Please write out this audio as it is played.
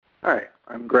Hi,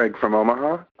 I'm Greg from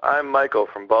Omaha. I'm Michael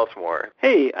from Baltimore.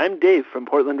 Hey, I'm Dave from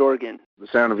Portland, Oregon. The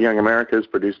Sound of Young America is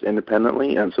produced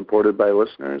independently and supported by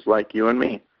listeners like you and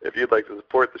me. If you'd like to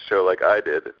support the show like I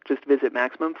did, just visit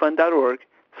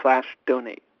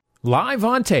MaximumFun.org/donate. Live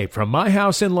on tape from my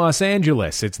house in Los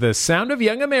Angeles, it's The Sound of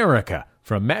Young America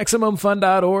from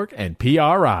MaximumFun.org and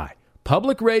PRI,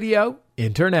 Public Radio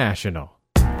International.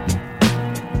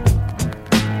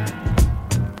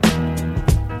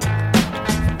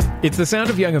 It's The Sound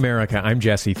of Young America. I'm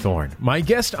Jesse Thorne. My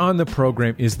guest on the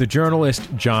program is the journalist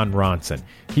Jon Ronson.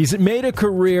 He's made a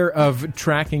career of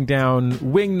tracking down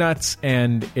wingnuts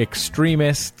and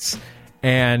extremists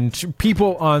and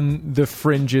people on the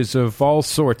fringes of all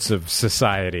sorts of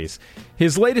societies.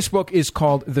 His latest book is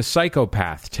called The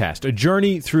Psychopath Test, a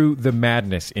journey through the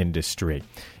madness industry.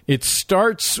 It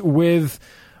starts with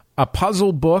a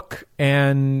puzzle book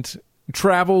and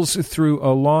travels through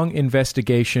a long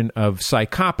investigation of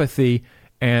psychopathy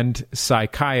and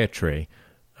psychiatry.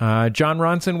 Jon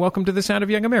Ronson, welcome to The Sound of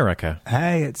Young America.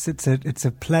 Hey, it's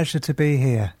a pleasure to be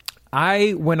here.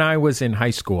 When I was in high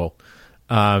school,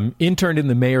 interned in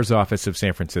the mayor's office of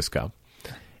San Francisco.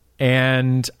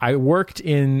 And I worked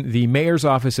in the mayor's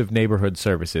office of neighborhood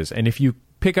services. And if you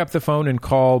pick up the phone and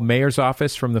call mayor's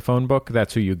office from the phone book,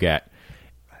 that's who you get.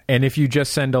 And if you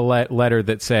just send a letter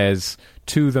that says,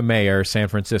 to the mayor, San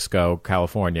Francisco,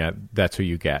 California, that's who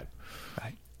you get.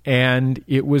 Right. And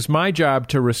it was my job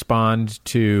to respond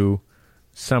to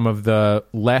some of the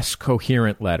less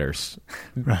coherent letters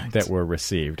that were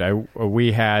received.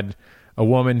 We had a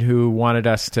woman who wanted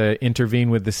us to intervene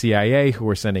with the CIA, who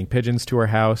were sending pigeons to her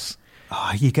house.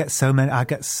 Oh, you get so many. I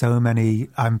get so many.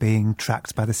 I'm being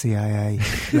tracked by the CIA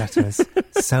letters.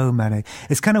 So many.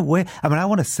 It's kind of weird. I mean, I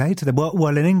want to say to them,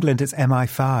 well, in England, it's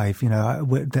MI5. You know,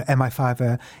 the MI5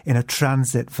 are in a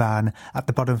transit van at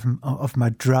the bottom of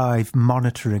my drive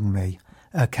monitoring me.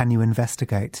 Can you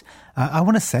investigate? I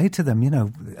want to say to them,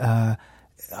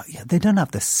 they don't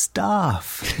have the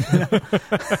staff.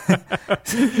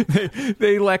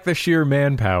 They lack the sheer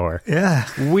manpower. Yeah.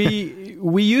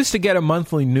 We used to get a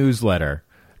monthly newsletter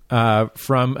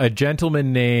from a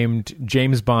gentleman named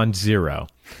James Bond Zero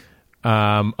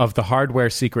of the Hardware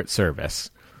Secret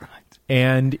Service. Right.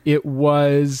 And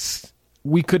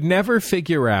we could never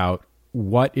figure out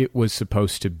what it was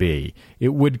supposed to be.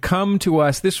 It would come to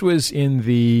us, this was in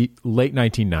the late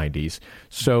 1990s,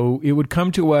 so it would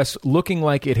come to us looking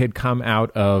like it had come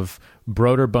out of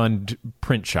Broderbund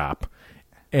print shop.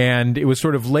 And it was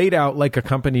sort of laid out like a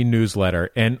company newsletter.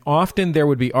 And often there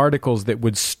would be articles that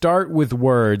would start with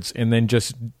words and then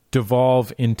just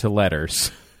devolve into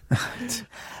letters.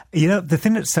 You know, the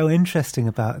thing that's so interesting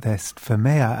about this, for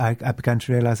me, I began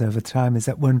to realize over time, is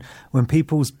that when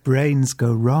people's brains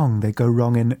go wrong, they go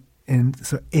wrong in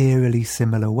sort of eerily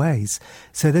similar ways.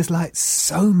 So there's like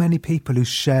so many people who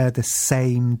share the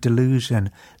same delusion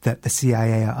that the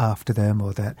CIA are after them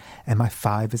or that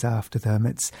MI5 is after them.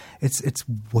 It's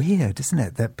weird, isn't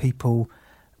it, that people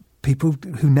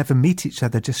who never meet each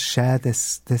other just share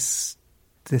this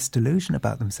delusion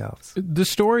about themselves. The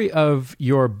story of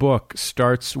your book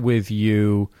starts with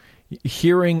you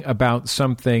hearing about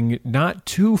something not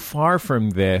too far from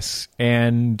this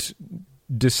and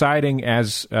deciding,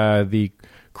 as the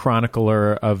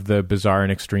chronicler of the bizarre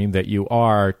and extreme that you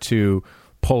are, to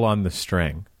pull on the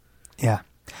string. Yeah.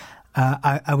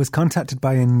 I was contacted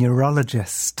by a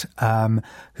neurologist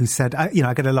who said,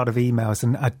 I get a lot of emails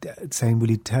and saying,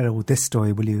 "Will you tell this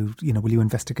story? Will you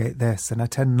investigate this?" And I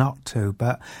tend not to.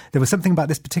 But there was something about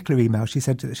this particular email. She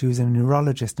said that she was a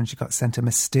neurologist and she got sent a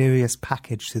mysterious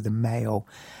package through the mail,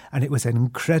 and it was an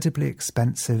incredibly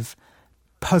expensive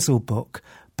puzzle book,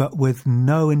 but with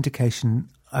no indication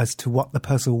as to what the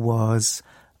puzzle was,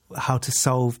 how to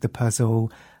solve the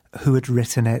puzzle, who had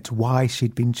written it, why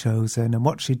she'd been chosen. And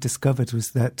what she'd discovered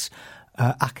was that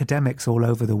academics all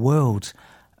over the world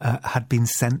had been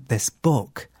sent this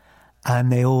book,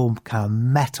 and they all kind of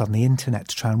met on the internet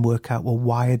to try and work out, well,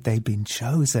 why had they been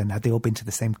chosen? Had they all been to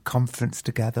the same conference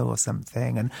together or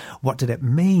something? And what did it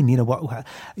mean? It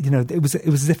was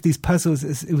as if these puzzles,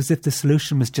 it was as if the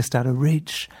solution was just out of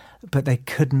reach, but they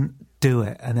couldn't do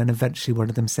it. And then eventually one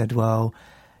of them said, well,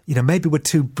 maybe we're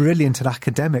too brilliant and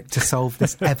academic to solve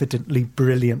this evidently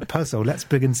brilliant puzzle. Let's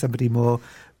bring in somebody more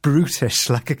brutish,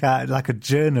 like a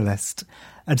journalist.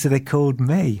 And so they called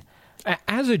me.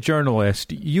 As a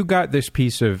journalist, you got this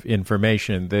piece of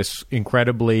information, this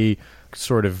incredibly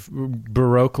sort of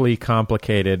baroquely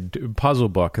complicated puzzle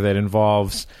book that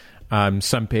involves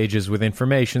some pages with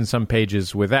information, some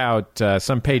pages without,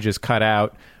 some pages cut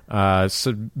out.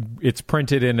 So it's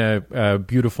printed in a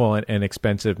beautiful and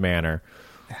expensive manner.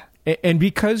 And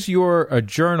because you're a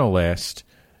journalist,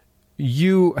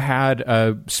 you had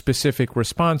a specific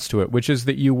response to it, which is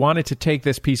that you wanted to take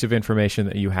this piece of information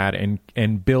that you had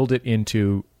and build it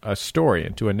into a story,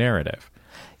 into a narrative.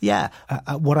 Yeah.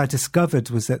 What I discovered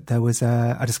was that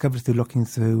I discovered through looking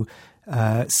through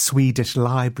Swedish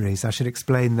libraries. I should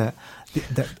explain that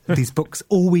these books,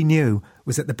 all we knew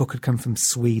was that the book had come from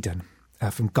Sweden,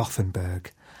 from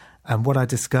Gothenburg. And what I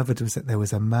discovered was that there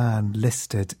was a man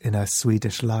listed in a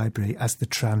Swedish library as the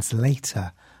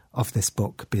translator of this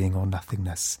book, Being or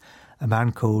Nothingness, a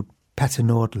man called Petter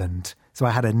Nordland. So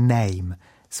I had a name.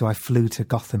 So I flew to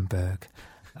Gothenburg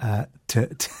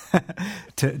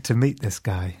to meet this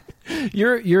guy.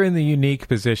 You're in the unique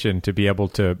position to be able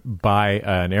to buy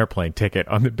an airplane ticket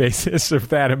on the basis of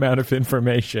that amount of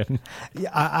information. Yeah,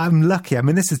 I'm lucky. I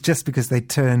mean, this is just because they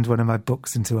turned one of my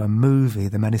books into a movie,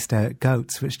 The Men Who Stare at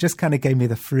Goats, which just kind of gave me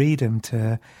the freedom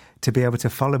to be able to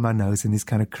follow my nose in these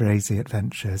kind of crazy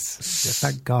adventures. Yeah,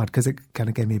 thank God, because it kind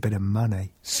of gave me a bit of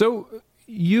money. So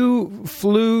you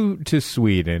flew to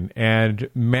Sweden and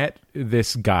met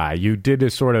this guy. You did a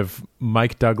sort of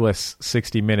Mike Douglas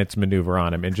 60 Minutes maneuver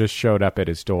on him and just showed up at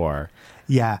his door.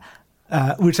 Yeah,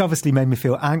 which obviously made me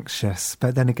feel anxious.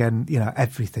 But then again,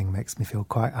 everything makes me feel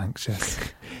quite anxious.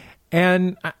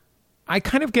 And I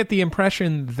kind of get the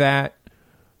impression that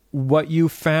what you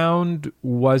found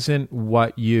wasn't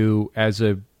what you, as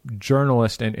a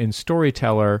journalist and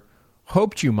storyteller,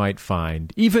 hoped you might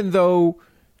find, even though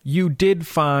you did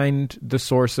find the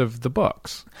source of the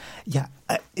books. Yeah,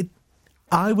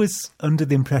 I was under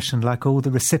the impression, like all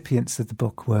the recipients of the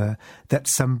book were, that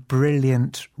some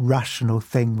brilliant, rational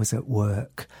thing was at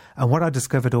work. And what I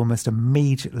discovered almost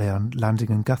immediately on landing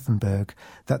in Gothenburg,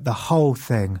 that the whole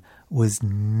thing was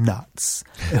nuts.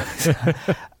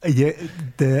 That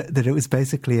it was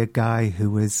basically a guy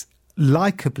who was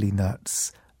likably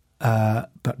nuts,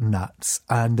 but nuts.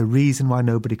 And the reason why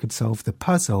nobody could solve the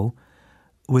puzzle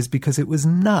was because it was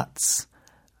nuts.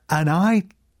 And I,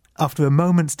 after a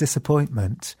moment's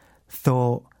disappointment,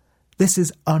 thought, this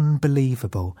is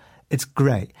unbelievable. It's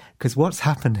great, because what's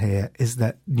happened here is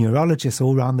that neurologists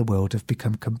all around the world have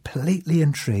become completely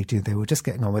intrigued. They were just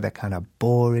getting on with their kind of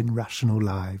boring, rational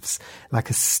lives, like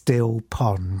a still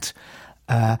pond.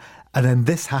 And then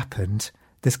this happened,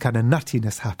 this kind of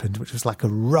nuttiness happened, which was like a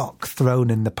rock thrown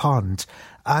in the pond.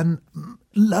 And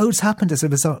loads happened as a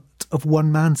result of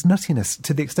one man's nuttiness,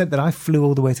 to the extent that I flew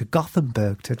all the way to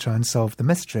Gothenburg to try and solve the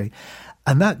mystery.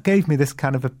 And that gave me this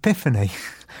kind of epiphany,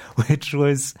 which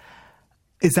was,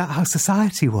 is that how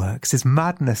society works? Is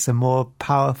madness a more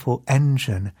powerful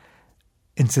engine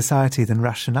in society than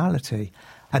rationality?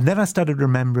 And then I started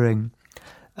remembering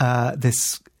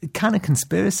this kind of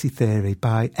conspiracy theory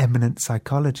by eminent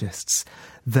psychologists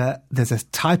that there's a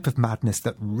type of madness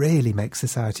that really makes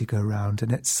society go round,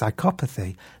 and it's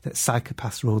psychopathy, that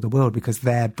psychopaths rule the world because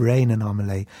their brain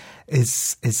anomaly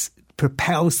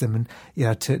propels them,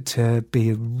 to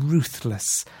be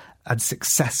ruthless and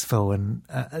successful, and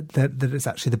that it's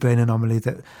actually the brain anomaly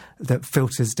that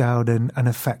filters down and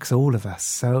affects all of us.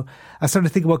 So I started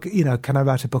to think, well, can I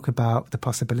write a book about the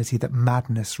possibility that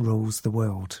madness rules the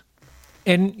world?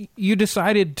 And you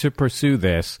decided to pursue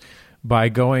this by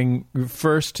going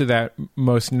first to that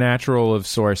most natural of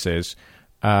sources,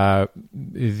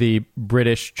 the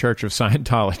British Church of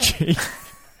Scientology.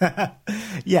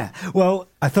 Yeah, well,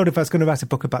 I thought if I was going to write a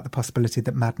book about the possibility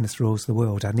that madness rules the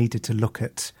world, I needed to look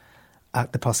at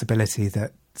the possibility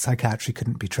that psychiatry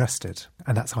couldn't be trusted.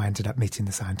 And that's how I ended up meeting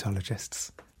the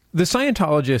Scientologists. The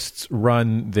Scientologists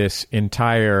run this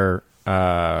entire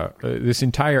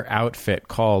outfit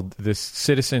called the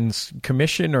Citizens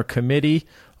Commission or Committee.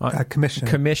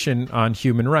 Commission on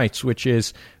Human Rights, which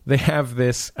is, they have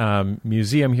this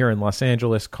museum here in Los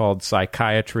Angeles called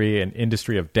Psychiatry and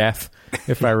Industry of Death,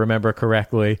 if I remember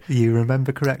correctly. You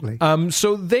remember correctly.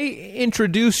 So they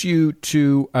introduce you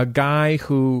to a guy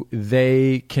who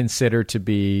they consider to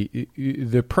be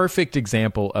the perfect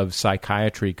example of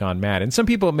psychiatry gone mad. And some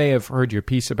people may have heard your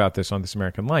piece about this on This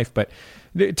American Life, but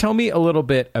tell me a little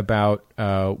bit about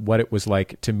what it was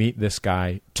like to meet this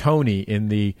guy, Tony, in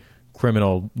the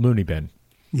criminal loony bin.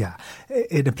 Yeah,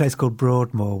 in a place called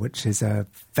Broadmoor, which is a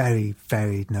very,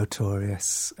 very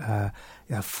notorious, it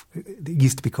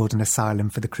used to be called an asylum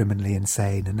for the criminally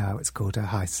insane, and now it's called a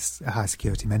high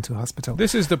security mental hospital.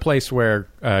 This is the place where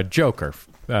Joker,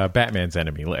 Batman's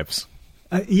enemy, lives.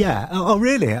 Yeah. Oh,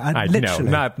 really? Literally.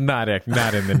 No,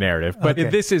 not in the narrative, but Okay.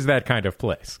 This is that kind of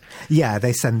place. Yeah,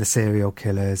 they send the serial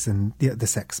killers and the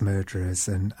sex murderers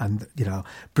and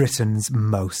Britain's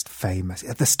most famous,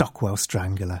 the Stockwell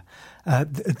Strangler,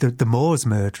 the Moors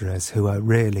murderers, who are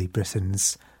really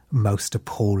Britain's most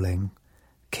appalling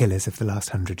killers of the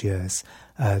last 100 years.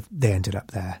 They ended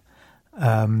up there.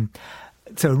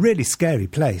 So a really scary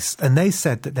place. And they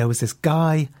said that there was this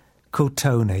guy called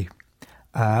Tony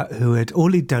who had,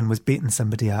 all he'd done was beaten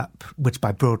somebody up, which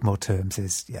by Broadmoor terms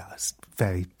is, it's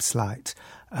very slight,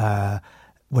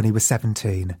 when he was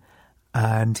 17.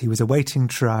 And he was awaiting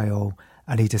trial,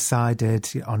 and he decided,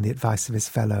 on the advice of his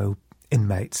fellow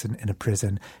inmates in a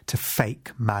prison, to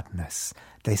fake madness.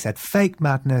 They said, fake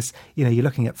madness, you're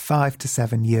looking at 5 to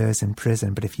 7 years in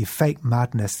prison, but if you fake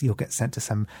madness, you'll get sent to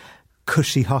some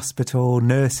cushy hospital,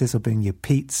 nurses will bring you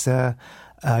pizza,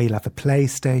 you'll have a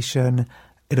PlayStation,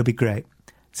 it'll be great.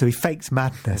 So he faked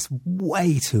madness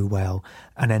way too well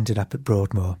and ended up at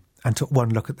Broadmoor and took one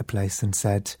look at the place and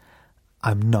said,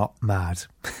 I'm not mad.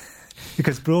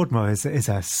 Because Broadmoor is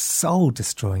a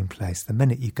soul-destroying place. The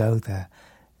minute you go there,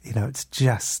 it's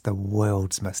just the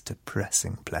world's most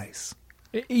depressing place.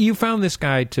 You found this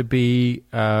guy to be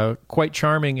quite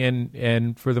charming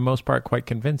and for the most part, quite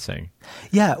convincing.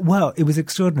 Yeah, well, it was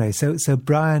extraordinary. So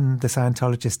Brian, the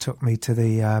Scientologist, took me to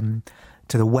the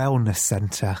wellness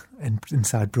centre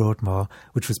inside Broadmoor,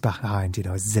 which was behind, a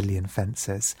zillion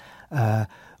fences,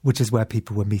 which is where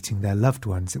people were meeting their loved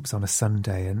ones. It was on a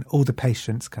Sunday, and all the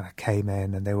patients kind of came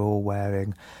in, and they were all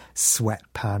wearing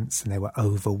sweatpants, and they were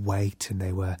overweight, and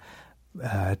they were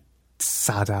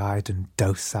sad-eyed and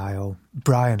docile.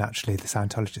 Brian, actually, the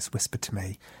Scientologist, whispered to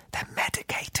me, they're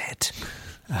medicated.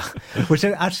 Which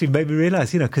actually made me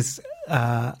realise, just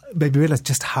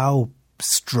how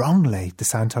strongly the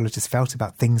Scientologists felt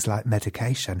about things like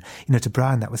medication. To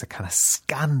Brian, that was a kind of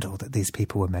scandal that these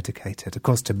people were medicated. Of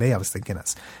course, to me, I was thinking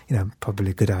that's,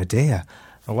 probably a good idea.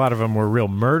 A lot of them were real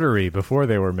murdery before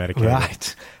they were medicated.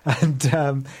 Right.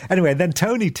 And anyway, then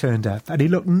Tony turned up, and he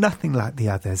looked nothing like the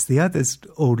others. The others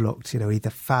all looked, either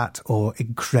fat or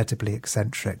incredibly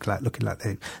eccentric, looking like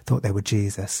they thought they were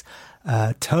Jesus.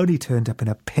 Tony turned up in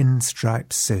a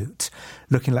pinstripe suit,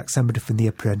 looking like somebody from The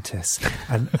Apprentice,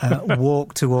 and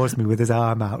walked towards me with his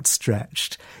arm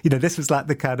outstretched. This was like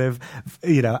the kind of,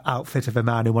 outfit of a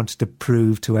man who wanted to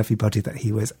prove to everybody that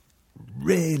he was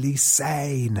really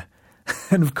sane.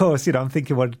 And of course, I'm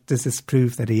thinking, well, does this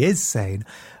prove that he is sane,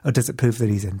 or does it prove that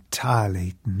he's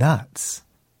entirely nuts?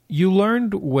 You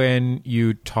learned when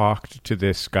you talked to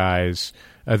this guy's,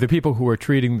 the people who were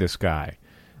treating this guy,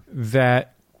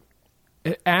 that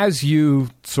as you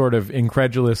sort of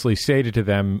incredulously stated to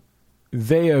them,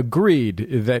 they agreed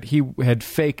that he had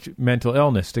faked mental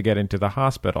illness to get into the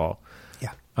hospital.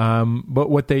 Yeah. But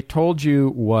what they told you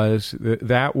was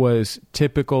that was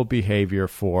typical behavior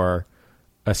for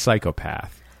a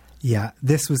psychopath. Yeah,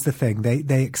 this was the thing.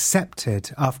 They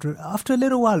accepted, after a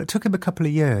little while, it took him a couple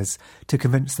of years to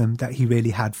convince them that he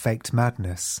really had faked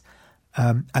madness.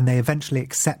 And they eventually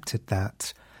accepted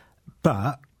that.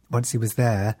 But once he was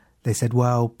there, they said,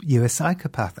 well, you're a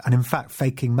psychopath. And in fact,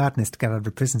 faking madness to get out of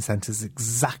a prison sentence is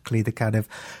exactly the kind of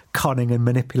conning and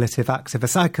manipulative act of a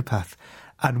psychopath.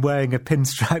 And wearing a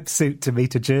pinstripe suit to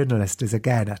meet a journalist is,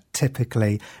 again, a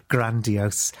typically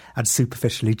grandiose and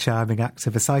superficially charming act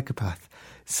of a psychopath.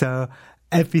 So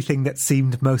everything that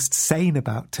seemed most sane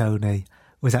about Tony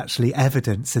was actually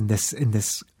evidence in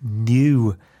this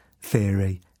new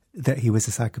theory that he was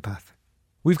a psychopath.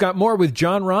 We've got more with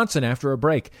Jon Ronson after a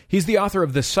break. He's the author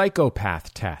of The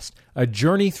Psychopath Test, A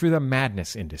Journey Through the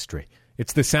Madness Industry.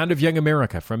 It's The Sound of Young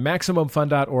America from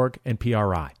MaximumFun.org and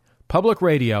PRI. Public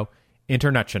Radio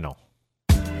International.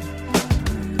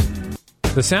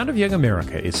 The Sound of Young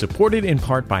America is supported in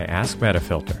part by Ask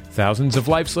Metafilter. Thousands of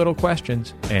life's little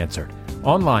questions answered.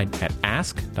 Online at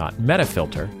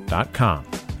ask.metafilter.com.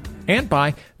 And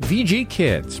by VG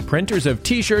Kids, printers of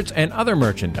T-shirts and other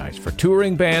merchandise for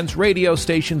touring bands, radio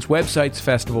stations, websites,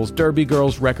 festivals, derby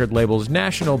girls, record labels,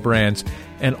 national brands,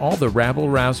 and all the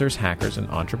rabble-rousers, hackers, and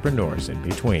entrepreneurs in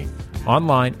between.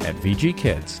 Online at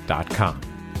vgkids.com.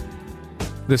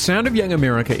 The Sound of Young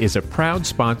America is a proud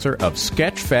sponsor of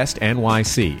Sketchfest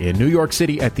NYC in New York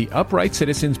City at the Upright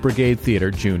Citizens Brigade Theater,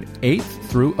 June 8th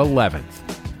through 11th.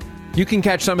 You can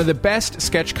catch some of the best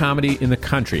sketch comedy in the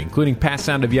country, including past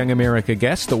Sound of Young America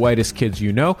guests, the whitest kids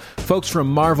you know, folks from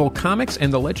Marvel Comics,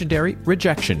 and the legendary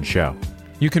Rejection Show.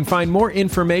 You can find more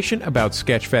information about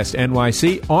Sketchfest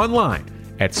NYC online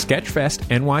at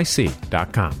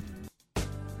sketchfestnyc.com.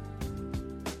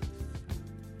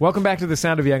 Welcome back to The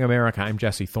Sound of Young America. I'm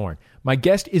Jesse Thorne. My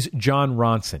guest is Jon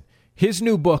Ronson. His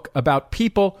new book about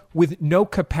people with no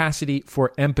capacity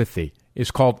for empathy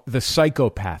is called The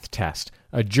Psychopath Test,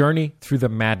 A Journey Through the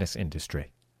Madness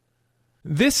Industry.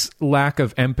 This lack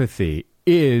of empathy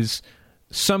is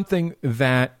something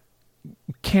that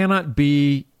cannot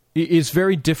be is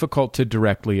very difficult to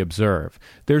directly observe.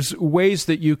 There's ways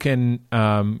that you can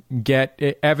get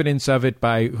evidence of it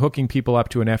by hooking people up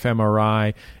to an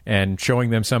fMRI and showing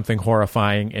them something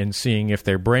horrifying and seeing if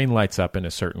their brain lights up in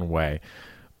a certain way.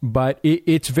 But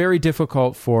it's very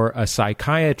difficult for a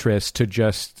psychiatrist to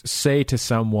just say to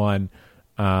someone,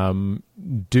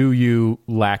 do you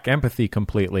lack empathy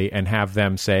completely, and have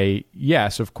them say,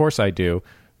 yes, of course I do.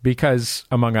 Because,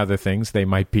 among other things, they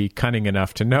might be cunning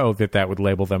enough to know that that would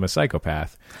label them a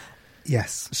psychopath.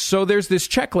 Yes. So there's this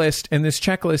checklist, and this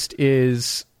checklist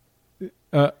is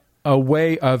a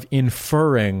way of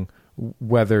inferring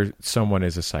whether someone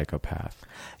is a psychopath.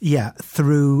 Yeah,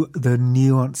 through the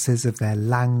nuances of their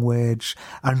language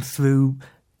and through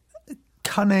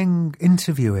cunning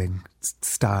interviewing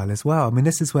style as well. I mean,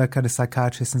 this is where kind of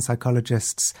psychiatrists and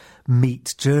psychologists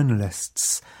meet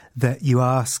journalists, that you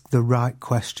ask the right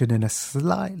question in a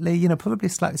slightly, probably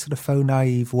slightly sort of faux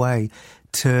naive way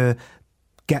to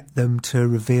get them to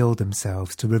reveal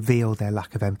themselves, to reveal their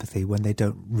lack of empathy when they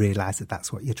don't realise that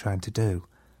that's what you're trying to do.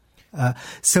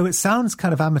 So it sounds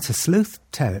kind of amateur sleuth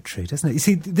territory, doesn't it? You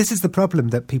see, this is the problem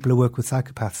that people who work with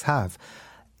psychopaths have.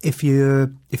 If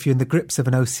you're in the grips of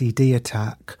an OCD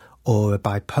attack or a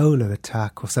bipolar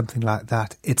attack or something like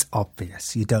that, it's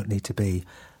obvious. You don't need to be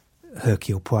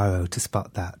Hercule Poirot to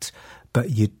spot that. But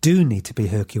you do need to be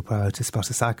Hercule Poirot to spot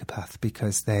a psychopath,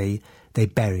 because they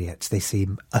bury it. They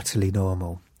seem utterly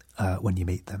normal when you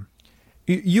meet them.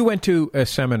 You went to a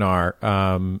seminar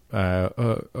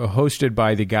hosted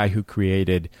by the guy who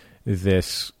created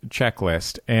this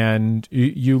checklist, and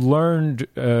you learned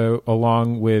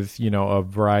along with a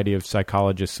variety of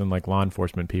psychologists and like law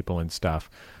enforcement people and stuff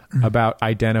about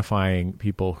identifying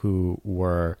people who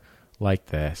were like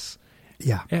this.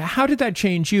 Yeah. How did that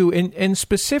change you? And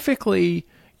specifically,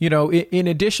 in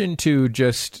addition to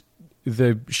just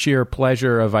the sheer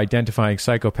pleasure of identifying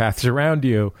psychopaths around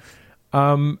you,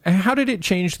 how did it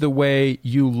change the way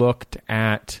you looked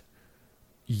at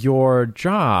your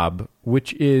job,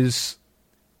 which is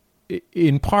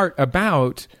in part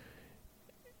about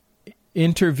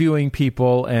interviewing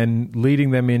people and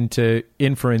leading them into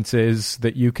inferences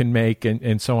that you can make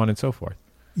and so on and so forth?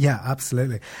 Yeah,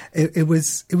 absolutely. It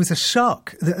was a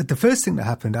shock. The first thing that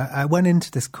happened, I went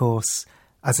into this course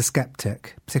as a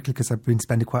skeptic, particularly because I've been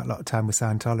spending quite a lot of time with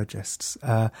Scientologists.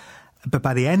 But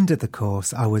by the end of the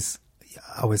course, I was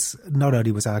not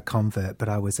only was I a convert, but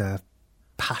I was a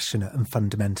passionate and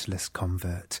fundamentalist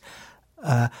convert.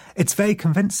 It's very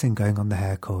convincing going on the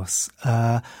hair course,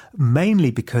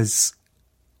 mainly because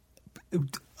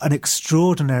an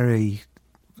extraordinary,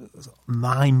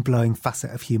 mind-blowing facet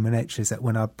of human nature is that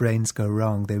when our brains go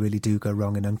wrong, they really do go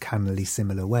wrong in uncannily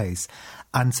similar ways.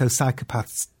 And so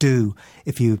psychopaths do,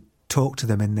 if you talk to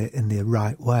them in the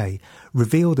right way,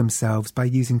 reveal themselves by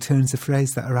using turns of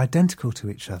phrase that are identical to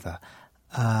each other.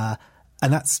 And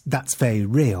that's very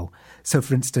real. So,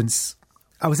 for instance,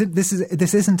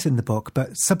 this isn't in the book,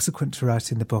 but subsequent to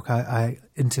writing the book, I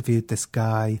interviewed this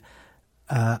guy,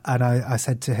 and I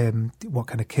said to him, "What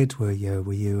kind of kid were you?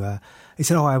 Were you?" He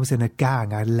said, "Oh, I was in a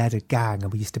gang. I led a gang,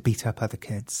 and we used to beat up other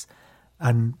kids."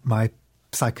 And my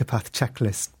psychopath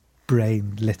checklist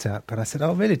brain lit up, and I said,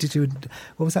 "Oh, really?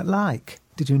 What was that like?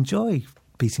 Did you enjoy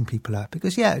beating people up?"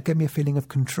 Because it gave me a feeling of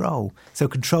control. So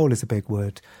control is a big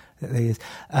word that they use.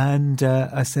 And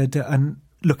I said, and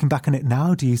looking back on it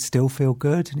now, do you still feel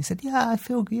good? And he said, "Yeah, I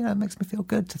feel. It makes me feel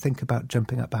good to think about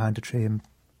jumping up behind a tree and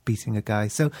beating a guy."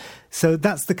 So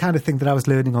that's the kind of thing that I was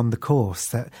learning on the course,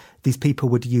 that these people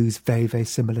would use very, very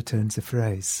similar turns of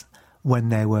phrase when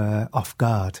they were off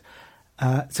guard.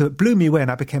 So it blew me away,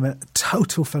 and I became a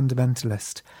total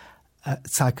fundamentalist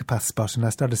psychopath spot, and I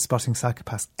started spotting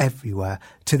psychopaths everywhere,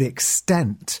 to the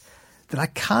extent that I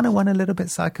kind of went a little bit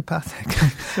psychopathic.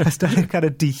 I started kind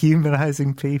of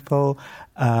dehumanizing people,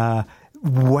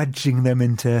 wedging them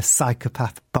into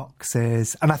psychopath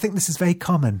boxes. And I think this is very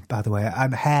common, by the way,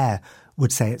 and Hare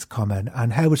would say it's common,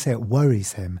 and Hare would say it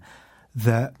worries him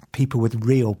that people with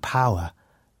real power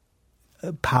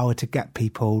to get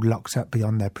people locked up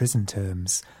beyond their prison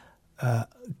terms,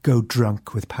 go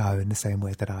drunk with power in the same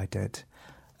way that I did,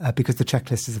 because the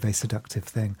checklist is a very seductive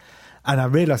thing. And I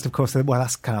realised, of course, that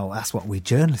that's what we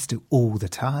journalists do all the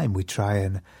time. We try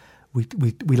and we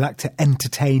like to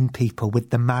entertain people with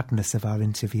the madness of our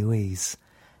interviewees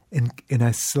in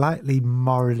a slightly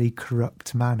morally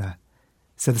corrupt manner.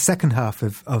 So the second half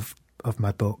of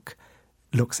my book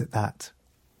looks at that.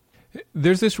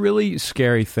 There's this really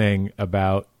scary thing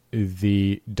about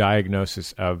the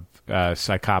diagnosis of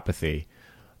psychopathy,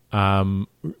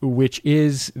 which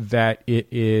is that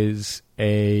it's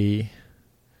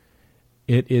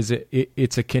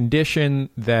a condition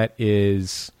that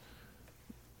is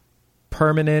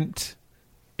permanent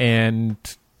and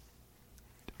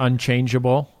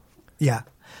unchangeable? Yeah.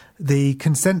 The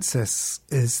consensus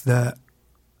is that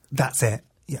that's it.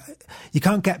 Yeah. You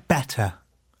can't get better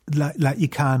like you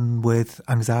can with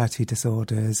anxiety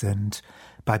disorders and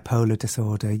bipolar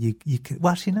disorder. You can,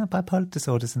 well, actually, no, bipolar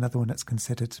disorder is another one that's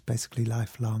considered basically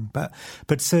lifelong. But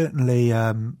certainly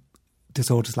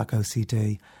disorders like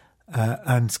OCD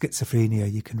and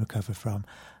schizophrenia you can recover from.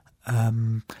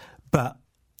 But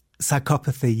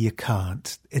psychopathy, you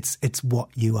can't. It's what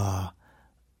you are,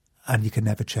 and you can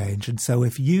never change. And so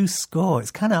if you score, it's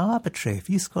kind of arbitrary.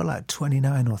 If you score like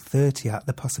 29 or 30 out of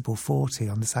the possible 40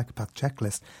 on the psychopath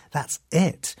checklist, that's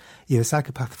it. You're a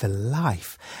psychopath for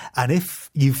life. And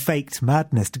if you faked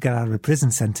madness to get out of a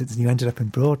prison sentence and you ended up in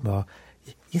Broadmoor,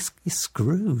 you're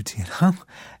screwed, you know.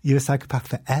 You're a psychopath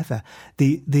forever.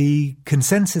 The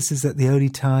consensus is that the only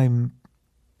time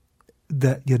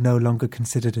that you're no longer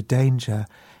considered a danger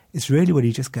is really when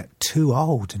you just get too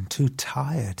old and too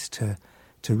tired to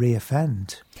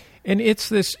reoffend. And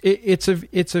it's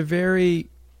a very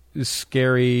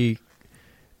scary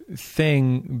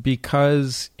thing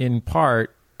because, in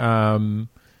part,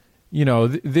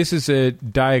 this is a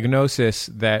diagnosis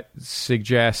that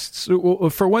suggests.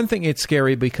 For one thing, it's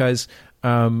scary because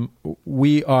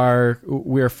we are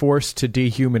forced to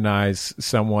dehumanize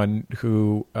someone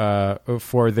who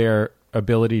for their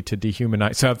ability to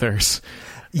dehumanize others.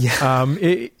 Yeah.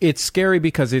 It's scary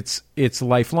because it's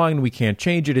lifelong and we can't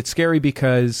change it. It's scary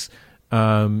because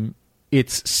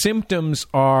its symptoms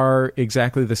are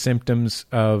exactly the symptoms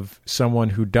of someone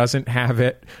who doesn't have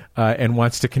it and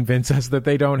wants to convince us that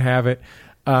they don't have it.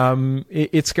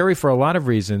 It's scary for a lot of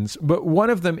reasons, but one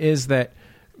of them is that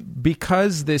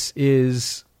because this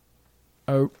is,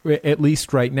 at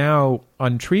least right now,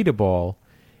 untreatable,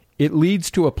 it leads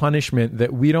to a punishment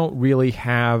that we don't really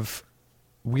have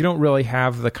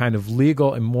the kind of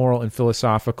legal and moral and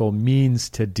philosophical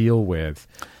means to deal with.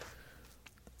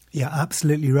 Yeah,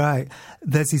 absolutely right.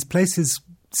 There's these places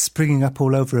springing up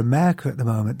all over America at the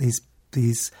moment,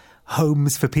 these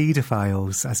homes for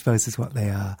paedophiles, I suppose is what they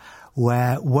are,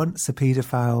 where once a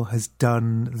paedophile has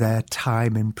done their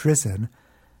time in prison,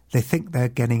 they think they're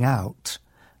getting out,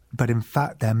 but in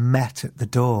fact they're met at the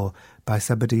door by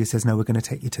somebody who says, no, we're going to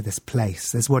take you to this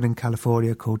place. There's one in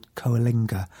California called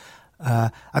Coalinga.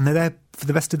 And they're there for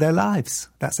the rest of their lives.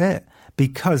 That's it.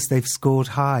 Because they've scored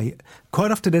high,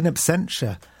 quite often in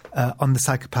absentia, on the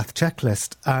psychopath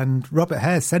checklist. And Robert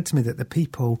Hare said to me that the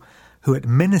people who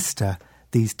administer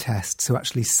these tests, who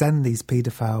actually send these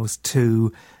paedophiles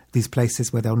to these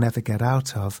places where they'll never get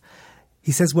out of,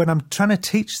 he says, when I'm trying to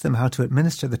teach them how to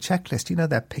administer the checklist,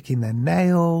 they're picking their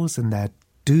nails and they're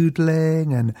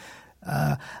doodling and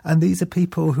these are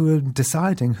people who are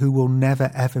deciding who will never,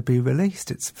 ever be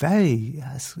released. It's very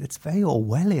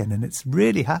Orwellian, and it's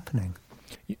really happening.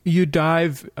 You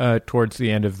dive towards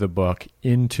the end of the book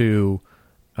into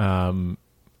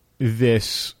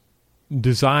this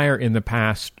desire in the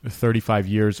past 35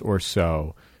 years or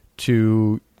so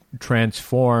to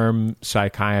transform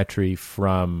psychiatry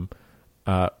from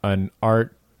an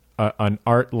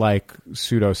art-like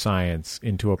pseudoscience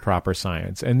into a proper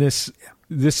science. And this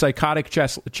psychotic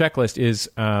checklist is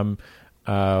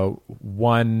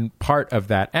one part of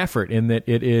that effort, in that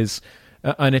it is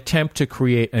an attempt to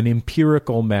create an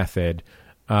empirical method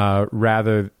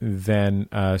rather than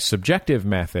a subjective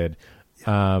method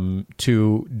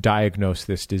to diagnose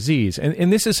this disease.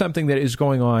 And this is something that is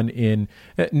going on in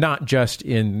not just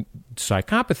in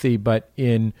psychopathy, but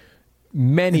in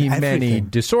many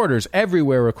disorders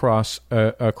everywhere across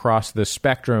the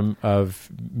spectrum of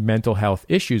mental health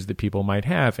issues that people might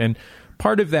have. And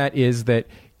part of that is that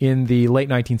in the late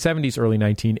 1970s, early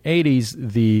 1980s,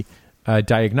 the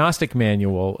diagnostic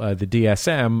manual, the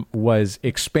DSM, was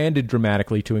expanded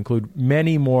dramatically to include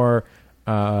many more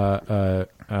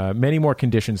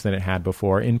conditions than it had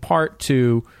before. In part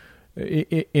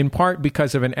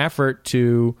because of an effort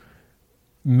to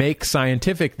make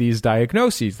scientific these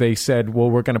diagnoses. They said, well,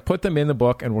 we're going to put them in the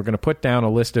book and we're going to put down a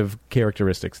list of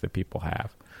characteristics that people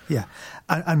have. Yeah.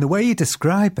 And the way you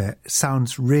describe it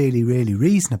sounds really, really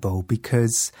reasonable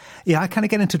because, I kind of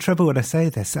get into trouble when I say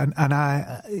this.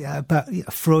 But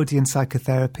Freudian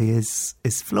psychotherapy is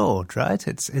flawed, right?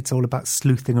 It's all about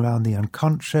sleuthing around the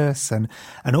unconscious, and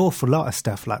an awful lot of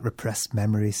stuff like repressed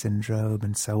memory syndrome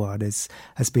and so on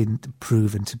has been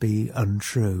proven to be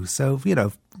untrue. So,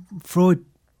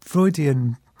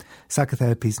 Freudian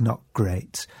psychotherapy is not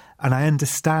great. And I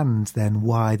understand then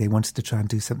why they wanted to try and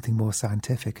do something more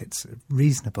scientific. It's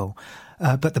reasonable.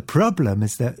 But the problem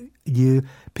is that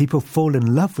people fall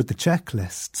in love with the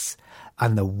checklists.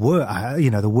 And the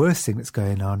worst thing that's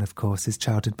going on, of course, is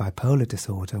childhood bipolar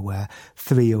disorder, where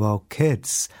 3-year-old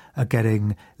kids are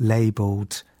getting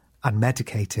labelled and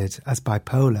medicated as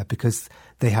bipolar because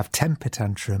they have temper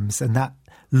tantrums, and that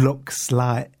looks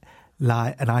like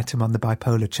an item on the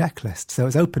bipolar checklist. So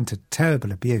it's open to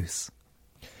terrible abuse.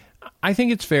 I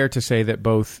think it's fair to say that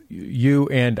both you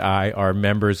and I are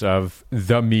members of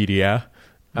the media.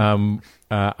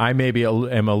 I maybe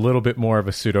am a little bit more of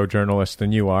a pseudo journalist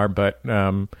than you are, but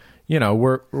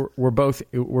we're both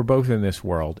in this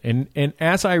world. And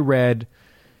as I read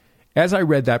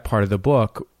that part of the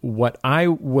book, what I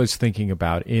was thinking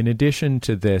about, in addition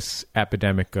to this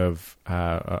epidemic of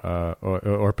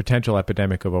or potential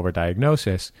epidemic of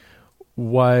overdiagnosis,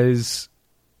 was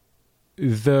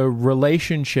the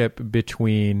relationship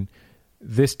between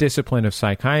this discipline of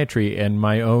psychiatry and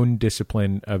my own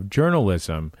discipline of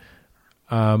journalism,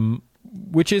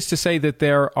 which is to say that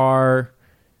there are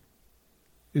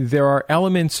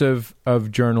elements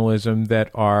of journalism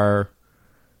that are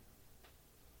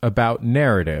about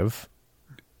narrative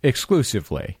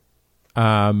exclusively.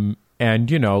 And,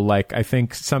 I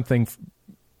think something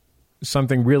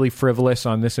really frivolous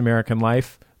on This American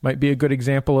Life might be a good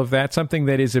example of that, something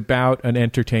that is about an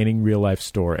entertaining real-life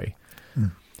story.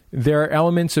 There are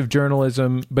elements of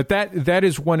journalism, but that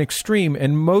is one extreme,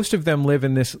 and most of them live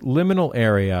in this liminal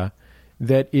area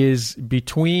that is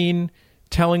between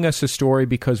telling us a story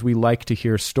because we like to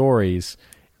hear stories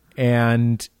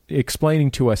and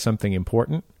explaining to us something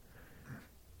important.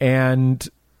 And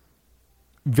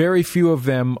very few of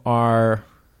them are,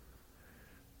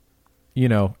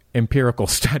 empirical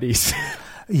studies.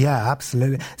 Yeah,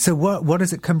 absolutely. So what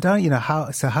does it come down?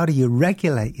 How do you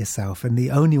regulate yourself? And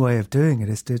the only way of doing it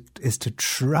is to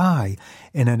try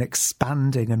in an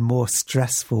expanding and more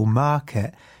stressful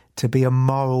market to be a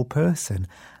moral person.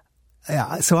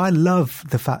 So I love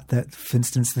the fact that, for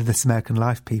instance, the This American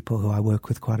Life people who I work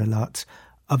with quite a lot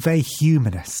are very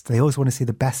humanist. They always want to see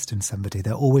the best in somebody.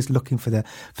 They're always looking for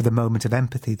the moment of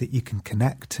empathy that you can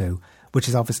connect to, which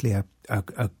is obviously a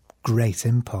great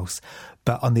impulse.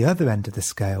 But on the other end of the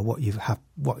scale, what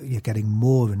you're getting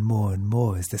more and more and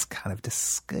more is this kind of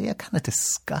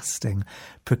disgusting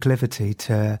proclivity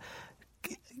to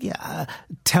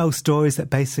tell stories that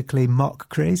basically mock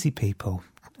crazy people.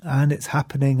 And it's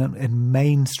happening in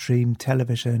mainstream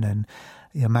television and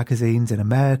magazines in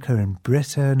America and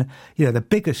Britain. The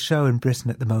biggest show in Britain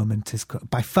at the moment is,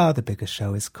 by far the biggest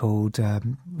show, is called,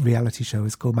 reality show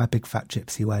is called My Big Fat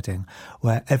Gypsy Wedding,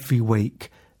 where every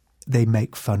week they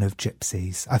make fun of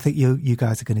gypsies. I think you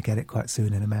guys are going to get it quite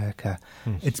soon in America.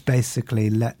 It's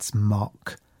basically, let's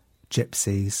mock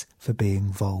gypsies for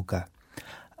being vulgar.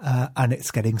 And it's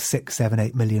getting 6, 7,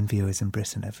 8 million viewers in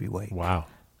Britain every week. Wow.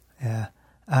 Yeah.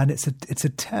 And it's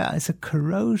a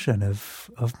corrosion of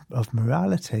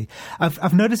morality.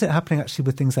 I've noticed it happening actually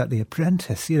with things like The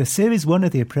Apprentice. Series 1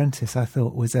 of The Apprentice, I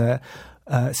thought, was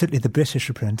certainly The British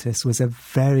Apprentice, was a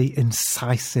very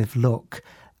incisive look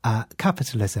at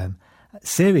capitalism.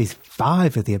 Series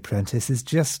 5 of The Apprentice is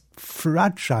just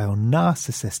fragile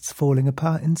narcissists falling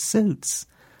apart in suits.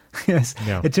 Yes,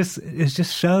 yeah. It just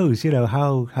shows,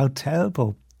 how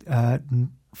terrible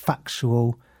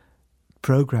factual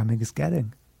programming is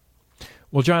getting.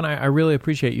 Well, John, I really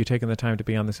appreciate you taking the time to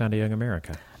be on The Sound of Young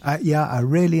America. Yeah, I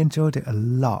really enjoyed it a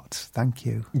lot. Thank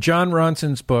you. Jon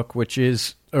Ronson's book, which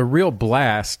is a real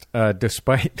blast,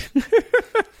 despite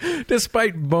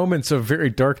despite moments of very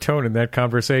dark tone in that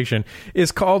conversation,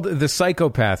 is called The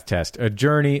Psychopath Test, A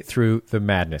Journey Through the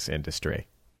Madness Industry.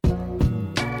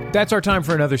 That's our time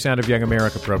for another Sound of Young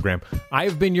America program. I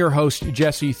have been your host,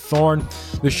 Jesse Thorne.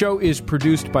 The show is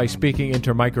produced by Speaking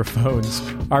Into Microphones.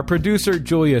 Our producer,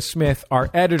 Julia Smith. Our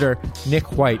editor,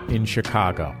 Nick White in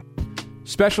Chicago.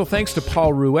 Special thanks to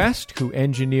Paul Ruest, who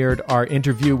engineered our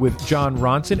interview with Jon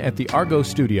Ronson at the Argo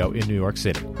Studio in New York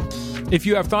City. If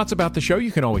you have thoughts about the show,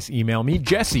 you can always email me,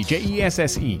 Jesse,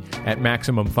 Jesse, at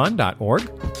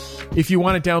MaximumFun.org. If you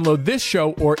want to download this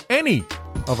show or any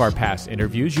of our past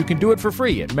interviews, you can do it for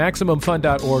free at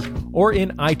MaximumFun.org or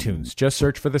in iTunes. Just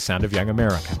search for The Sound of Young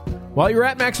America. While you're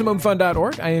at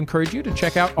MaximumFun.org, I encourage you to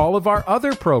check out all of our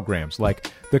other programs,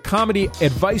 like the comedy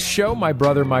advice show, My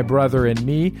Brother, and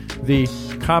Me, the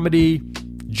comedy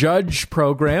judge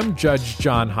program, Judge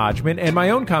John Hodgman, and my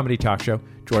own comedy talk show,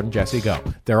 Jordan Jesse Go.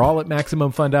 They're all at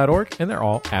MaximumFun.org, and they're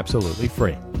all absolutely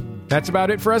free. That's about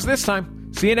it for us this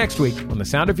time. See you next week on The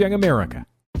Sound of Young America.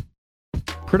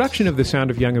 Production of The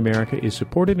Sound of Young America is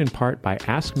supported in part by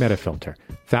Ask Metafilter.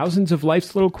 Thousands of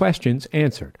life's little questions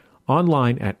answered.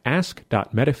 Online at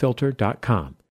ask.metafilter.com.